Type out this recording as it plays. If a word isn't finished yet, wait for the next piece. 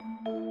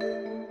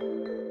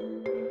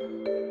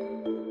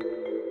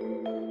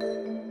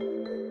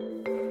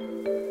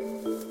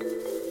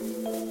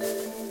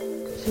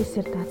Šis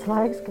ir tāds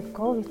laiks, kad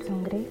Covid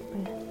un gripa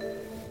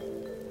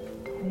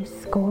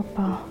viss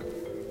kopā.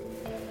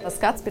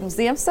 Skats pirms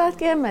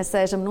Ziemassvētkiem, mēs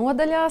sēžam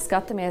nodaļā,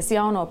 skatāmies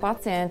jauno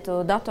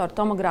pacientu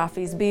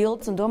datortomogrāfijas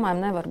bildes un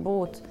domājam, nevar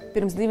būt.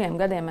 Pirms 2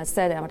 gadiem mēs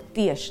sēdējām ar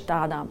tieši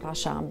tādām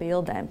pašām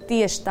bildēm,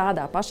 tieši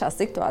tādā pašā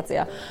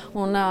situācijā.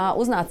 Un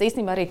uznāca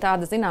īstenībā arī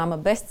tāda zināma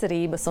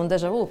bezcerības un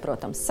deja vu,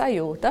 protams,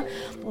 sajūta.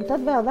 Un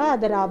tad vēl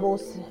vēderā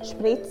būs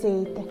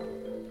špricīte,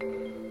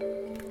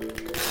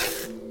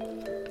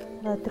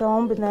 lai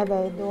trombi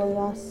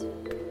neveidojās.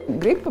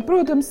 Gripa,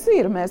 protams,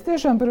 ir. Mēs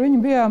tiešām par viņu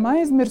bijām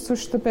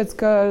aizmirsuši, tāpēc,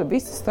 ka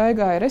visi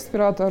staigāja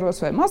respiratoros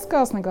vai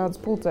maskās, nekādas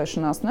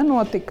pulcēšanās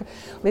nenotika.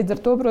 Līdz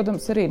ar to,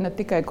 protams, arī ne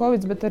tikai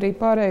Covid, bet arī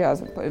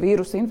pārējās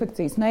vīrusu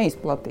infekcijas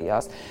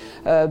neizplatījās.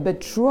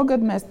 Bet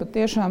šogad mēs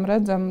patiešām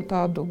redzam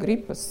tādu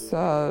gripas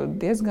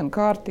diezgan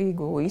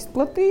kārtīgu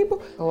izplatību.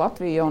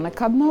 Latvija jau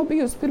nekad nav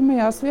bijusi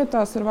pirmajās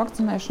vietās ar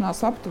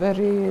vakcinēšanās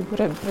aptveri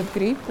pret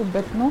gripu,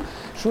 bet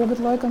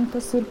šogad laikam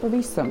tas ir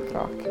pavisam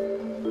traki.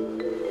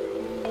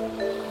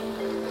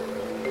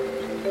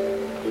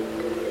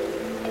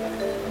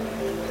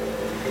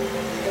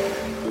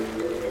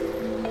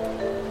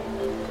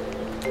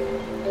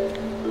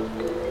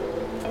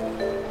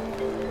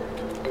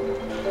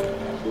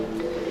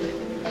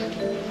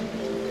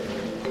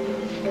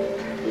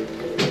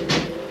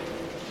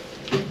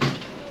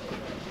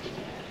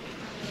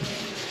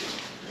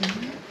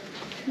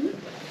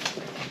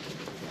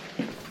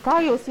 Kā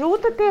jūs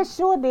jūtaties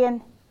šodien?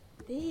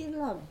 Tīri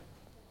labi.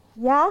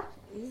 Jā?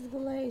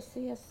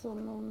 Izgulējusies un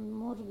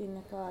murgi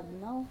nekāda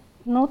nav.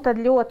 Nu, tad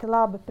ļoti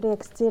labi,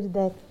 prieks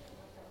dzirdēt.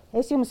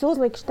 Es jums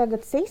uzlikšu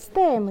tagad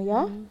sistēmu,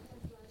 jā?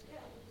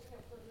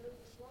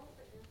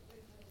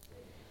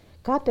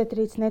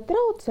 Katetrīts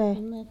нетрaucē?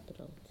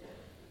 Netraucē.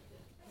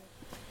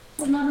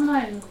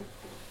 Нормально.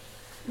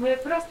 Вы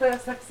просто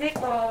со всей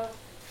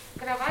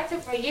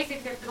кроватью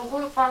поедете в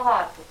другую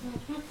палату.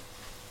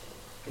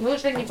 Вы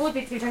уже не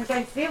будете в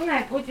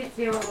интенсивной,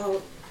 будете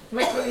в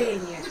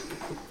отделении.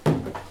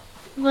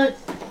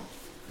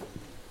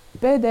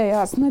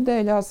 Pēdējās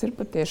nedēļās ir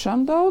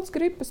patiešām daudz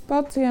gripas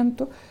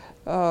pacientu,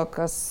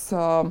 kas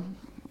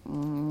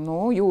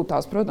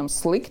jūtās, protams,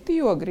 slikti,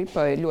 jo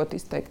gripa ir ļoti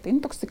izteikta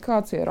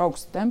intoksikācija ar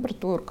augstu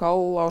temperatūru,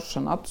 kaulu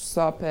laušanu, atu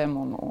sāpēm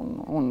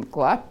un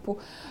klepu,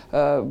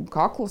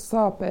 kakla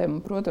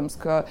sāpēm. Protams,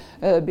 ka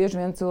bieži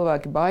vien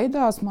cilvēki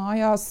baidās,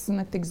 mājās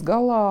netiks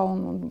galā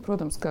un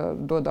protams, ka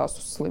dodās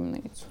uz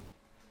slimnīcu.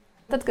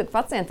 Tad, kad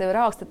pacientiem ir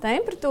augsta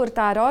temperatūra,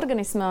 tā ir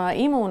organisma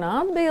imūna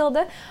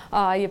atbilde,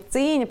 jeb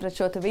cīņa pret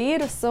šo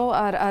vīrusu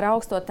ar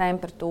augsto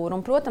temperatūru.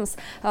 Un, protams,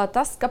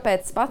 tas,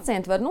 kāpēc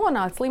pacienti var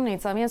nonākt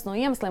slimnīcā, viens no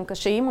iemesliem, ka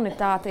šī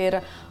imunitāte ir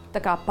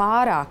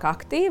pārāk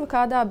aktīva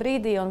kādā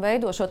brīdī un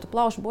veido šo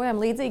plaušu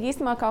bojājumu līdzīgi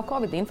īstenībā kā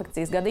Covid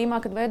infekcijas gadījumā,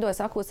 kad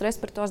veidojas akūts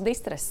respirators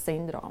distress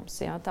sindroms.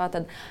 Ja?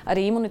 Tātad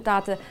arī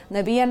imunitāte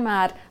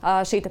nevienmēr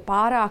šī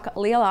pārāk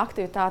liela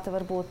aktivitāte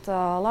var būt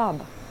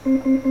laba.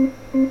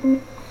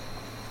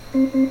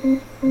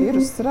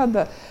 Vīruss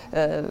rada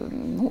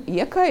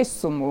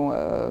iekaisumu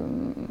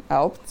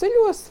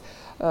elpceļos,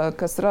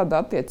 kas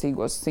rada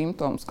attiecīgos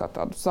simptomus, kā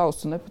tādu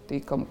sausu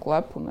nepatīkamu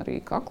klepu un arī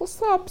kakla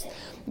sāpes.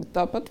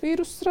 Tāpat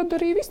vīruss rada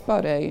arī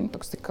vispārēju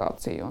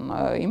intoksikāciju. Un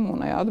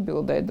imūnai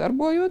atbildē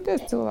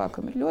darbojoties,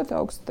 cilvēkam ir ļoti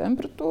augsta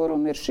temperatūra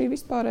un ir šī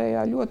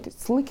vispārējā ļoti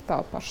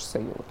sliktā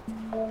pašsajūta.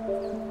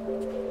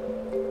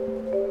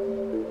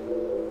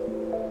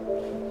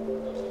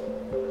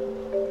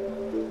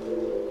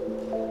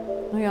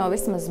 Jau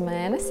vismaz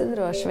mēnesi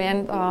droši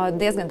vien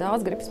diezgan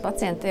daudz gripas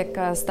pacientu tiek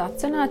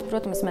stacionēti.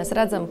 Protams, mēs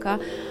redzam, ka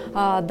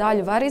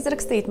daļu var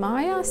izrakstīt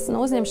mājās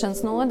no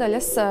uzņemšanas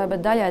nodaļas,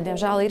 bet daļai,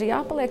 diemžēl, ir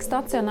jāpaliek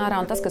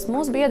stacionārā. Un tas, kas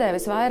mūs biedē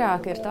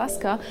visvairāk, ir tas,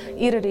 ka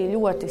ir arī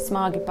ļoti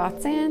smagi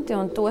pacienti,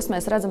 un tos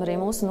mēs redzam arī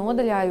mūsu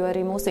nodaļā, jo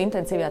arī mūsu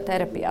intensīvajā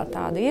terapijā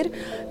tādi ir,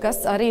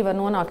 kas arī var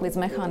nonākt līdz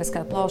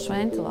mehāniskai plaušu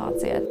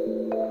ventilācijai.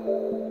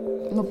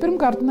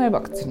 Pirmkārt,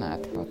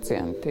 nevakcinēti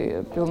pacienti.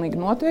 Pilnīgi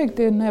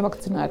noteikti ir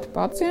nevakcinēti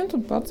pacienti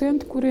un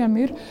pacienti, kuriem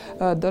ir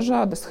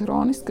dažādas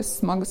hroniskas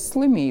smagas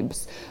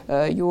slimības,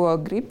 jo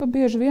gripa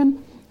bieži vien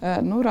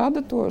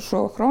rada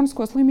šo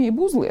hronisko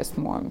slimību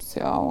uzliesmojumus.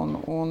 Ja,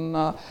 un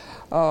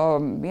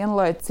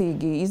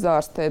vienlaicīgi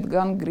izārstēt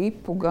gan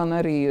gripu, gan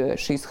arī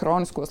šīs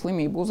hronisko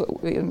slimību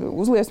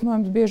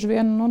uzliesmojumus bieži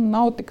vien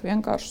nav tik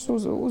vienkāršs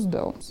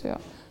uzdevums. Ja.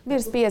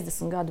 Virs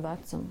 50 gadu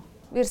vecuma.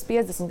 Virs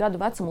 50 gadu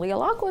vecuma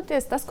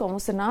lielākoties tas, ko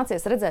mums ir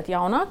nācies redzēt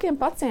jaunākiem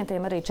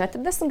pacientiem, arī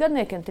 40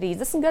 gadniekiem,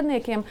 30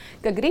 gadniekiem,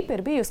 ka gripa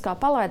ir bijusi kā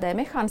palaidē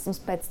mehānisms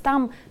pēc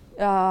tam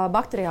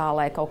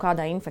bakteriālai kaut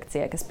kādai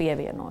infekcijai, kas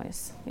pievienojas.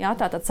 Jā,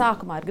 tātad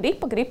sākumā ir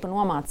gripa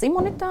nomāca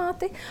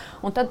imunitāti,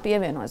 un tad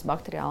pievienojas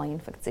bakteriāla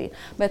infekcija.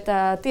 Bet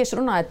tieši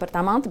runājot par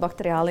tām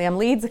antibakteriāliem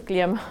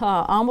līdzekļiem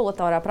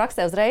ambulatorā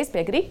praksē uzreiz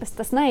pie gripas,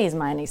 tas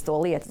neizmainīs to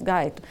lietas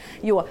gaitu,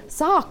 jo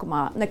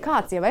sākumā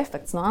nekāds jau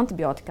efekts no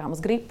antibiotikām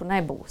uz gripu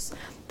nebūs.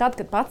 tad,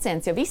 kad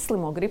pacients jau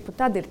izslimo gripu,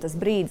 tad ir tas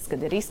brīdis,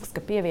 kad ir risks,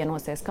 ka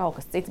pievienosies kaut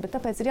kas cits. Bet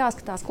tāpēc ir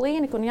jāskatās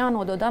klīnika un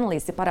jānodod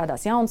analīzes, ja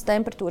parādās jaunas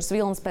temperatūras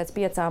vilnas pēc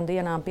 5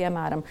 dienām,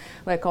 piemēram,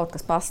 vai kaut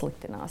kas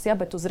pasliktinās. Ja?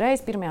 Bet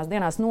uzreiz pirmajās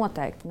dienās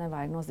noteikti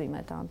nevajag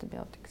nozīmēt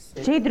antibiotikas.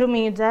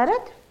 Šķidrumiju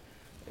dzerat?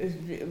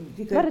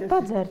 Varat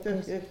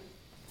padzerties.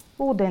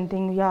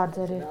 Ūdentiņu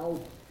jādzer ir.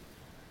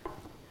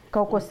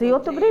 Kaut ko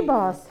siltu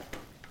gribās.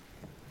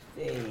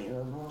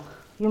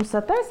 Jums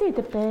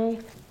sataisīta tēja?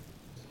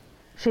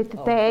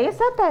 Šita tēja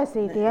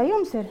sataisīta, ja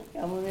jums ir?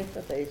 Jā, man ir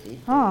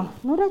sataisīta.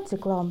 Nu redz,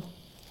 cik labi.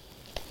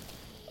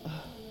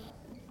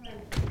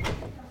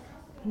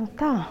 Nu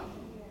tā.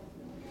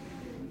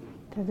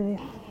 Tad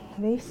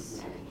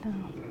viss tā.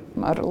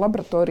 Ar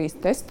laboratorijas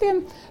testiem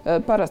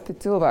parasti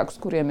cilvēkus,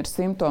 kuriem ir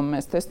simptomi,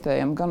 mēs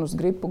testējam gan uz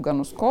gripu,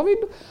 gan uz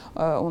covidu,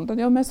 un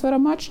tad jau mēs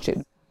varam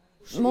atšķirt.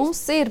 Mums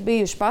ir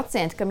bijuši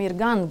pacienti, kam ir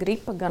gan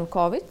gripa, gan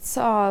covids.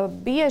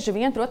 Bieži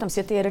vien, protams,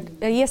 ja tie ir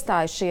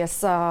iestājušies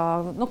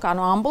kā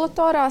no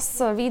ambulatorās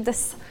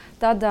vides,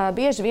 tad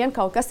bieži vien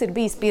kaut kas ir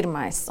bijis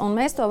pirmais. Un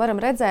mēs to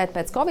varam redzēt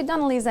pēc covid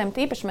analīzēm,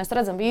 tīpaši mēs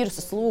redzam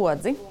vīrusu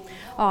slodzi.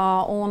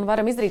 Un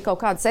varam izdarīt kaut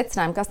kādu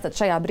secinājumu, kas tad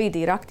šajā brīdī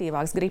ir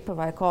aktīvāks, gripa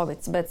vai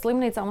covid. Bet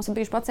slimnīcā mums ir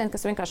bijuši pacienti,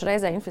 kas vienkārši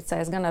reizē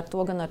inficējas gan ar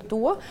to, gan ar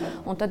to.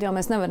 Un tad jau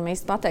mēs nevaram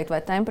īsti pateikt,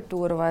 vai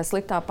temperatūra, vai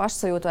sliktā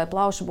pašsajūta, vai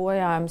plaušu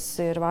bojājums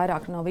ir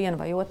vairāk no viena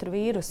vai otra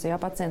vīrusa. Jā,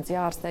 pacients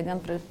jārastē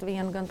gan pret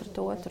vienu, gan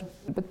pret otru.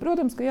 Bet,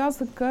 protams, ka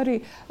jāsaka, ka arī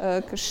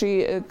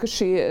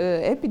šī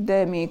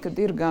epidēmija,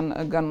 kad ir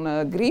gan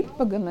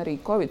gripa, gan arī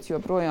covid,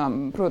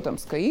 joprojām,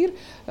 protams, ka ir.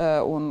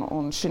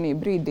 Un šī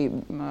brīdī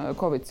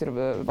covid ir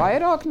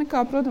vairāk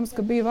nekā, protams,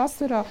 ka bija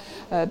vasarā.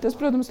 Tas,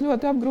 protams,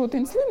 ļoti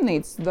apgrūtina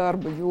slimnīcas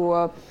darbu, jo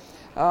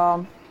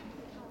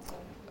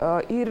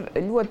ir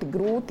ļoti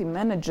grūti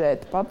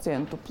menedžēt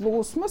pacientu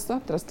plūsmas,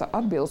 atrast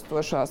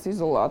atbilstošās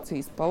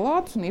izolācijas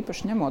palātas, un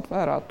īpaši ņemot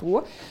vērā to,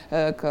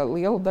 ka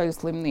liela daļa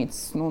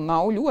slimnīcas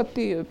nav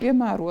ļoti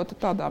piemērota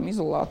tādām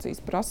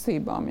izolācijas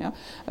prasībām. Ja.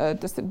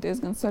 Tas ir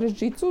diezgan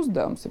sarežģīts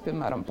uzdevums. Ja,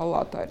 piemēram,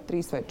 palātā ir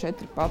 3 vai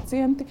 4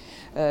 pacienti,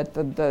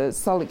 tad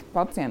salikt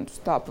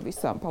pacientus tā pa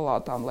visām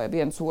palātām, lai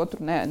viens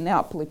otru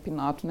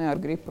neaplipinātu ne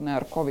ar gripu, ne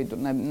ar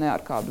covidu, ne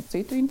ar kādu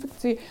citu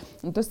infekciju.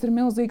 Un tas ir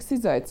milzīgs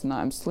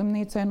izaicinājums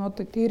slimnīcai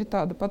noteikti ir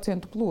tāda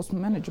pacientu plūsma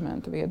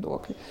menedžmenta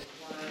viedokļa.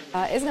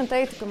 Es gan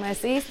teiktu, ka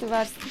mēs īsti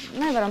vairs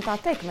nevaram tā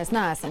teikt, ka mēs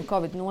neesam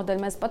Covid nodaļa.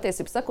 Mēs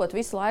patiesībā sakot,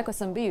 visu laiku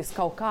esam bijusi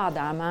kaut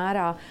kādā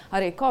mērā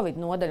arī Covid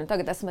nodaļa. Un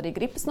tagad esam arī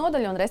gripas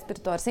nodaļa un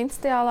respiratora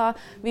sincitiālā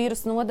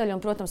vīrusa nodaļa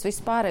un, protams,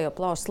 visu pārējo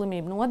plaušu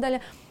slimību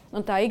nodaļa.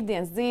 Un tā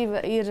ikdienas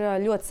dzīve ir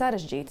ļoti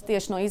sarežģīta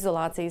tieši no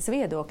izolācijas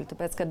viedokļa,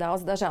 tāpēc, ka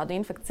daudz dažādu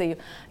infekciju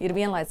ir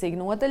vienlaicīgi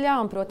nodaļā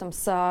un, protams,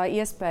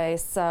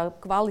 iespējas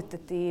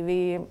kvalitatīvi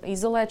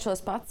izolēt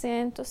šos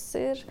pacientus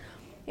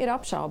ir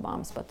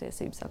apšaubāmas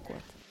patiesību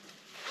sakot.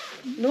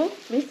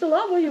 Visu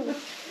labu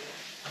jums!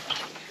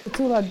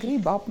 Cilvēki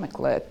grib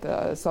apmeklēt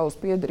savus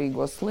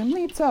piederīgos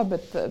slimnīcā,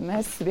 bet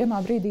mēs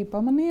vienā brīdī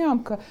pamanījām,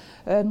 ka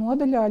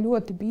nodaļā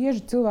ļoti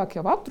bieži cilvēki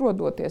jau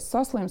atrodoties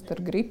saslimst ar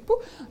gripu,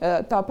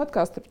 tāpat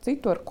kā starp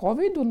citu ar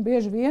covidu, un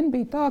bieži vien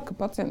bija tā, ka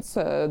pacients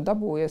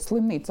dabūja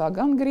slimnīcā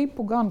gan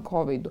gripu, gan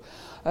covidu.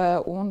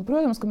 Un,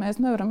 protams, ka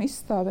mēs nevaram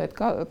izstāvēt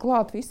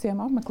klāt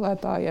visiem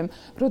apmeklētājiem.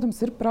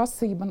 Protams, ir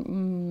prasība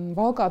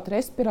valkāt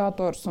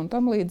respirators un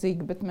tam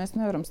līdzīgi, bet mēs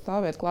nevaram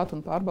stāvēt klāt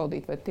un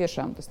pārbaudīt, vai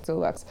tiešām tas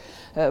cilvēks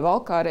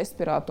valkā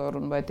respiratoru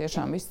un vai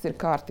tiešām viss ir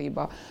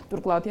kārtībā.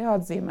 Turklāt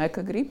jāatzīmē,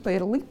 ka gripa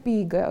ir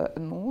lipīga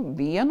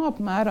dienu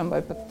apmēram vai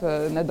pat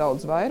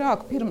nedaudz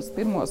vairāk pirms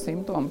pirmo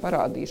simptomu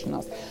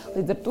parādīšanās.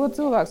 Līdz ar to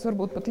cilvēks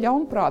varbūt pat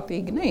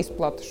ļaunprātīgi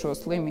neizplata šo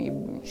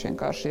slimību. Viņš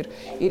vienkārši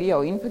ir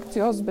jau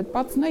infekciozs, bet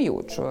pats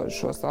nejūt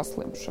šo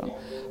saslimšanu.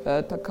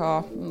 Tā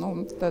kā,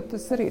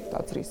 tas arī ir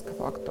tāds riska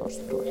faktors,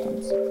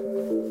 protams.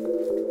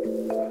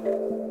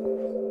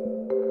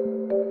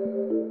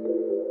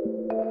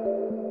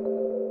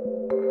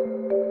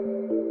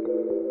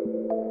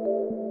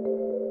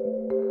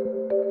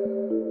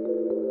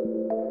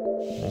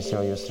 Mēs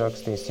jau jūs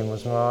rakstīsim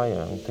uz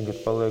mājām.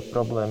 Tagad paliek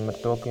problēma ar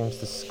to, ka jums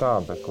tas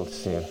skābeklis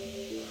ir.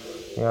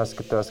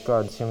 Jāskatās,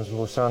 kādas jums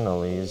būs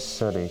analīzes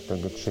arī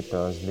tagad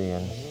šitās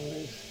dienas.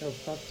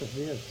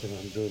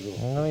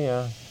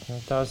 Jā,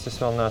 tās es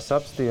vēl neesmu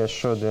apstījies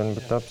šodien,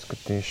 bet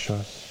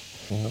apskatīšos.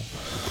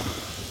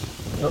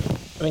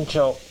 Viņš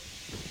jau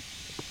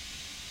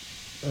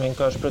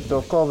vienkārši pret to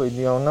covid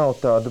jau nav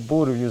tādu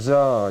burvju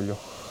zāļu.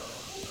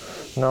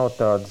 Nav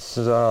tādas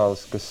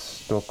zāles, kas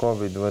to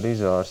covid var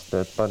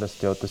izārstēt.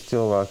 Parasti jau tas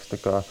cilvēks tā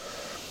kā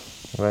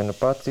vai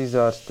pats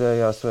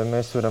izārstējās, vai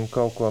mēs varam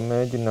kaut ko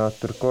mēģināt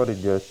tur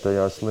koriģēt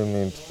tajā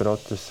slimības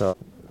procesā.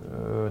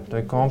 Tā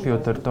ir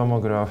kompjutera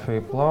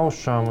tomogrāfija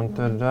plaušām, un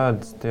tad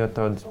redz tie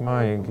tādi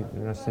maigi,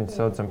 mēs viņus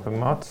saucam par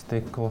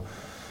matstiklu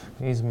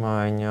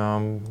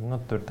izmaiņām.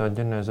 Tur tā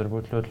ģenēze var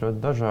būt ļoti, ļoti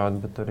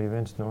dažāda, bet arī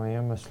viens no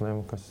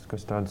iemesliem,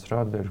 kas tādas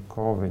rada, ir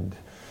covid.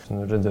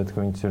 Redzēt,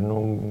 ka viņas ir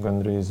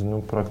gandrīz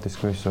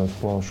praktiski visos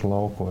plaušu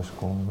laukos.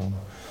 Ko,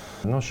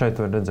 šeit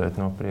var redzēt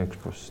no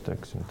priekšpuses,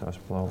 teiksim, tās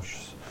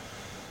plaušas.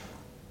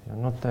 Ja,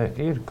 nu, te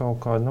ir kaut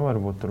kāda,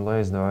 varbūt tur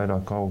leizda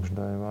vairāk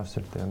augšdaivās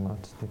ir tie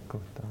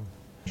matstikli.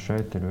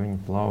 Šeit ir viņa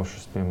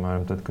plaušas,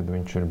 piemēram, tad, kad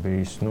viņš ir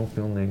bijis,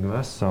 pilnīgi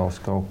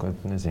vesels, kaut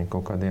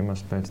kādiem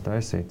iemeslu pēc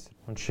taisīts.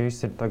 Un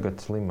šīs ir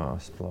tagad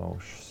slimās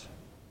plaušas.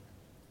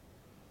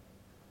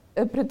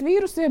 Pret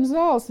vīrusiem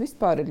zāles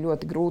vispār ir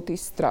ļoti grūti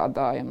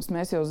izstrādājamas.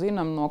 Mēs jau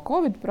zinām no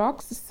Covid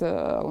prakses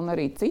un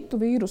arī citu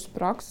vīrusu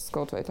prakses,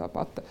 kaut vai tā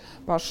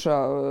paša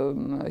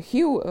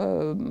HIV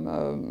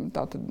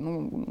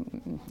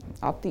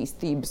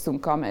attīstības, un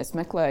kā mēs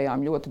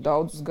meklējām ļoti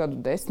daudzus gadu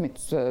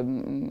desmitus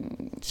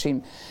šīm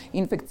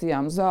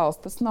infekcijām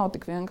zāles. Tas nav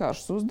tik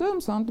vienkāršs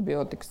uzdevums.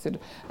 Antibiotikas ir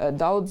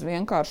daudz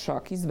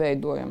vienkāršāk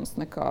izveidojams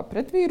nekā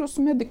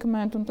pretvīrusu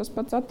medikamenti, un tas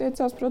pats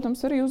attiecās,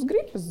 protams, arī uz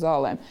gripas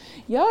zālēm.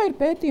 Jā, ir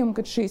pētījumi,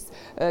 ka šīs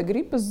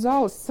gripas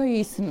zāles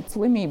saīsina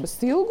slimības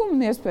ilgumu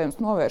un iespējams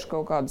novērš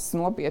kaut kādas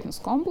nopietnas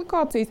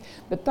komplikācijas,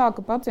 bet tā,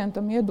 ka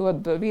pacientam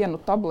iedod vienu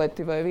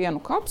tableti vai vienu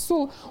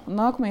kapsulu un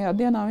nākamajā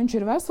dienā viņš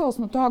ir vesels,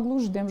 tā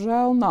gluži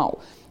diemžēl nav.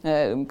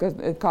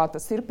 Kā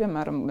tas ir,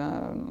 piemēram,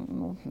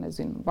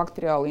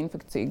 bakteriāla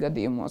infekcija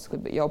gadījumos,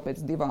 kad jau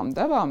pēc 2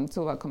 devām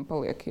cilvēkam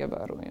paliek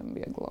ievērojami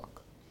vieglāk.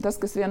 Tas,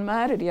 kas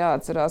vienmēr ir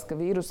jāatcerās, ka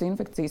vīrusu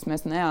infekcijas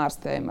mēs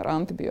neārstējam ar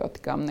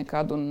antibiotikām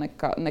nekad un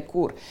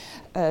nekur.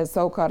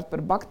 Savukārt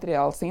par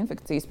bakteriālas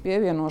infekcijas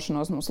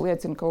pievienošanos mums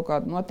liecina kaut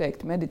kāda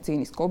noteikti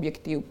medicīniski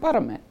objektīva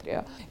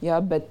parametri. Jā,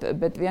 bet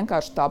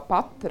vienkārši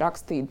tāpat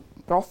rakstīt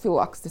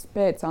profilakses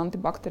pēc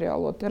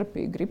antibakteriālo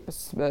terapiju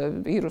gripas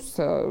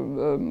vīrusa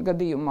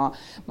gadījumā,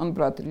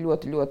 manuprāt, ir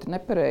ļoti, ļoti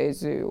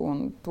nepareizi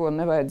un to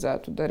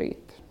nevajadzētu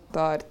darīt.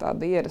 Tā ir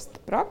tāda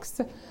ierasta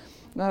prakse.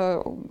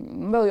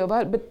 Vēl jau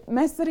vairāk, bet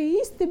mēs arī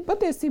īsti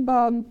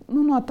patiesībā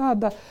no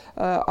tāda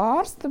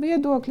ārsta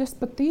viedokļa, es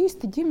pat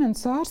īsti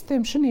ģimenes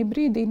ārstiem šajā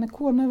brīdī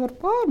neko nevaru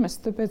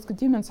pārmest, tāpēc, ka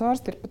ģimenes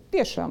ārsti ir pat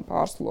tiešām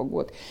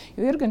pārslogoti.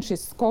 Jo ir gan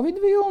šis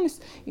Covid vilnis,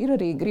 ir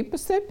arī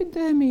gripas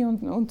epidēmija,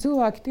 un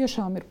cilvēki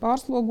tiešām ir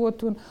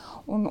pārslogoti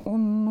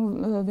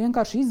un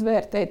vienkārši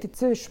izvērtēti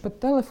ceļš pa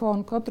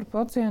telefonu katru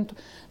pacientu.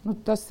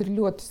 Tas ir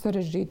ļoti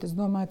sarežģīti. Es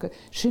domāju, ka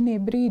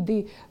šajā brīdī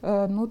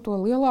to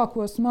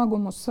lielāko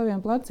smagumu uz saviem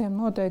pleciem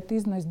noteikti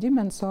iznes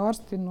ģimenes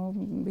ārsti,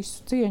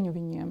 visu cieņu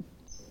viņiem.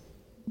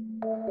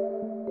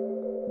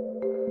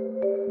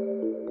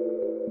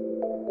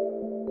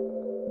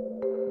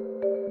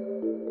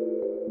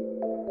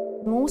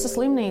 Mūsu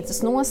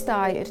slimnīcas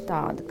nostāja ir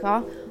tāda, ka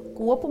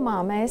kopumā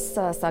mēs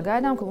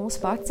sagaidām, ka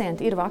mūsu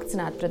pacienti ir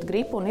vakcinēti pret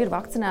gripu un ir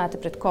vakcinēti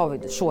pret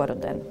Covid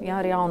šoruden,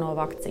 ar jauno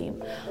vakcīnu.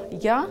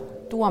 Ja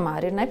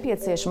tomēr ir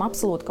nepieciešama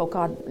absolūti kaut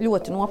kāda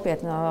ļoti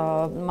nopietna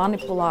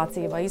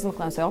manipulācija vai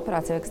izmeklējums vai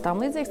operācija vai kas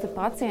tam līdzīgs, tad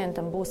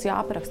pacientam būs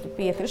jāparaksta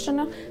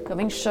piekrišana, ka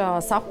viņš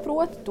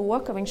saprot to,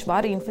 ka viņš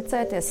var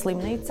inficēties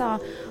slimnīcā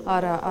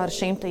ar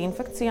šīm te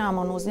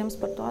infekcijām un uzņems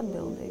par to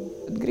atbildību.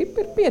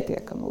 Gripa ir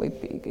pietiekami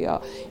lipīga. Jā.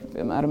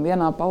 Piemēram,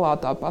 vienā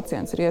palātā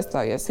pacients ir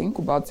iestājies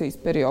inkubācijas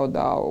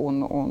periodā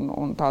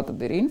un tā tad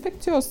ir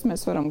infekcijos.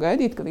 Mēs varam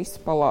gaidīt, ka visi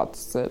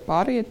palātas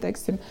pārējie,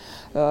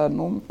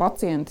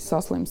 pacienti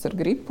saslims ar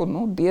gripu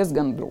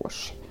diezgan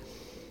droši.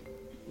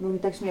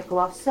 Teiksim, ja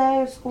klasē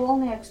ir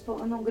skolnieks,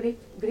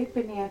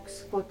 gripinieks,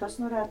 ko tas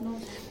varētu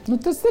nozīmēt?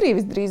 Tas arī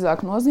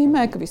visdrīzāk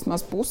nozīmē, ka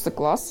vismaz puse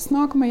klases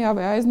nākamajā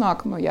vai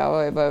aiznākamajā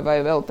vai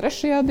vēl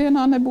 3.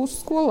 dienā nebūs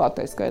skolā,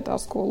 tā skaitā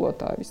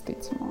skolotāji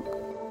visticamāk.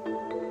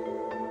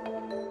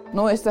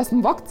 Es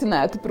esmu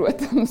vakcinēta,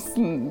 protams,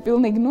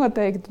 pilnīgi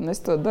noteikti, un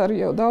es to daru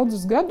jau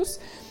daudzus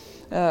gadus.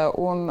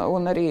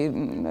 Un arī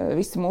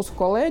visi mūsu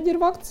kolēģi ir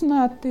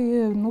vakcinēti.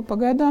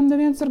 Pagaidām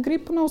neviens ar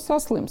gripu nav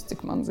saslims,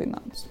 cik man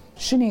zināms.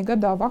 Šī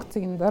gadā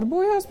vakcīna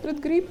darbojās pret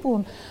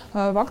gripu, un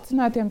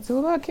vakcinētiem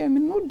cilvēkiem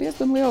ir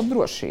diezgan liela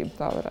drošība,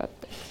 tā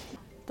varētu teikt.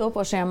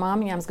 Topošajām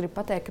māmiņām es gribu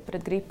pateikt, ka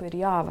pret gripu ir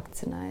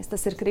jāvakcinējas.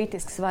 Tas ir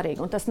kritiski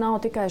svarīgi. Un tas nav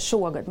tikai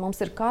šogad. Mums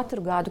ir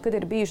katru gadu, kad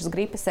ir bijušas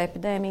gripas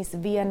epidēmijas,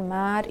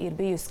 vienmēr ir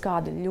bijusi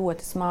kāda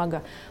ļoti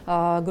smaga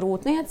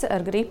grūtniece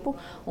ar gripu.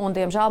 Un,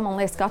 diemžēl, man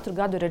liekas, katru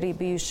gadu ir arī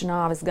bijuši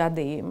nāves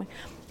gadījumi.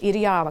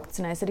 Ir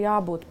jāvakcinējas, ir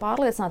jābūt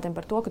pārliecinātiem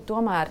par to, ka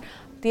tomēr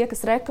tie,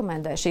 kas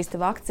rekomendē šīs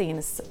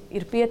vakcīnas,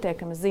 ir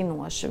pietiekami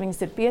zinoši.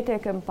 Viņas ir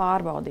pietiekami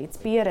pārbaudītas,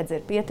 pieredze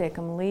ir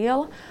pietiekami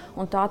liela,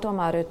 un tā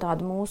tomēr ir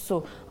tāda mūsu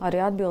arī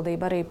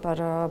atbildība arī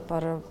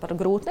par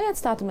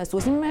grūtnieci. Tātad mēs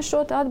uzņemamies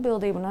šo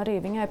atbildību un arī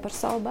viņai par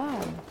savu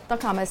bērnu. Tā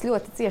kā mēs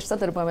ļoti cieši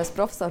sadarbojamies ar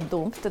profesoru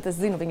Dumpu, tad es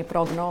zinu viņa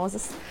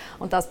prognozes.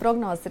 Un tās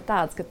prognozes ir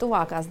tādas, ka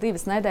tuvākās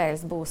 2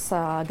 nedēļas būs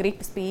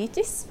gripas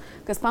pīķis,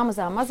 kas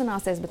pamazām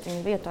mazināsies, bet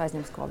viņa vietu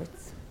aizņems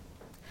Covid.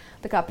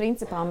 Tā kā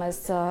principā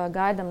mēs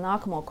gaidām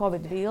nākamo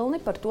Covid vilni,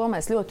 par to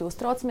mēs ļoti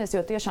uztraucamies, jo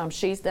tiešām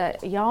šīs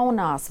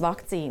jaunās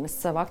vakcīnas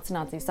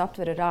vakcinācijas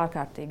aptvere ir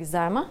ārkārtīgi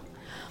zema.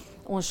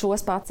 Un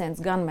šos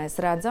pacientus gan mēs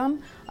redzam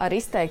ar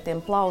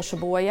izteiktiem plaušu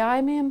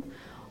bojājumiem,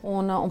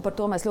 un par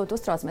to mēs ļoti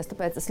uztraucamies.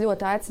 Tāpēc es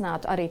ļoti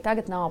aicinātu, arī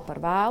tagad nav par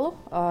vēlu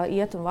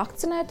iet un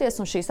vakcinēties,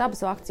 un šīs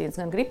abas vakcīnas,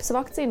 gan gripas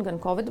vakcīnu, gan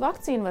Covid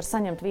vakcīnu var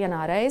saņemt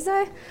vienā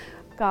reizē.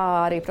 kā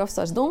arī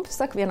profesors Dumpis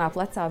saka, vienā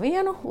plecā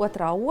vienu,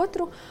 otrā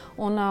otru.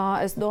 Un,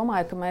 es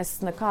domāju, ka mēs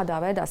nekādā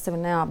veidā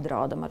sevi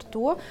neapdraudam ar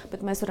to,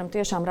 bet mēs varam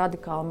tiešām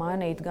radikāli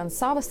mainīt gan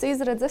savas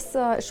izredzes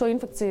šo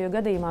infekciju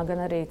gadījumā,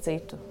 gan arī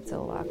citu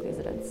cilvēku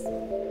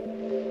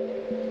izredzes.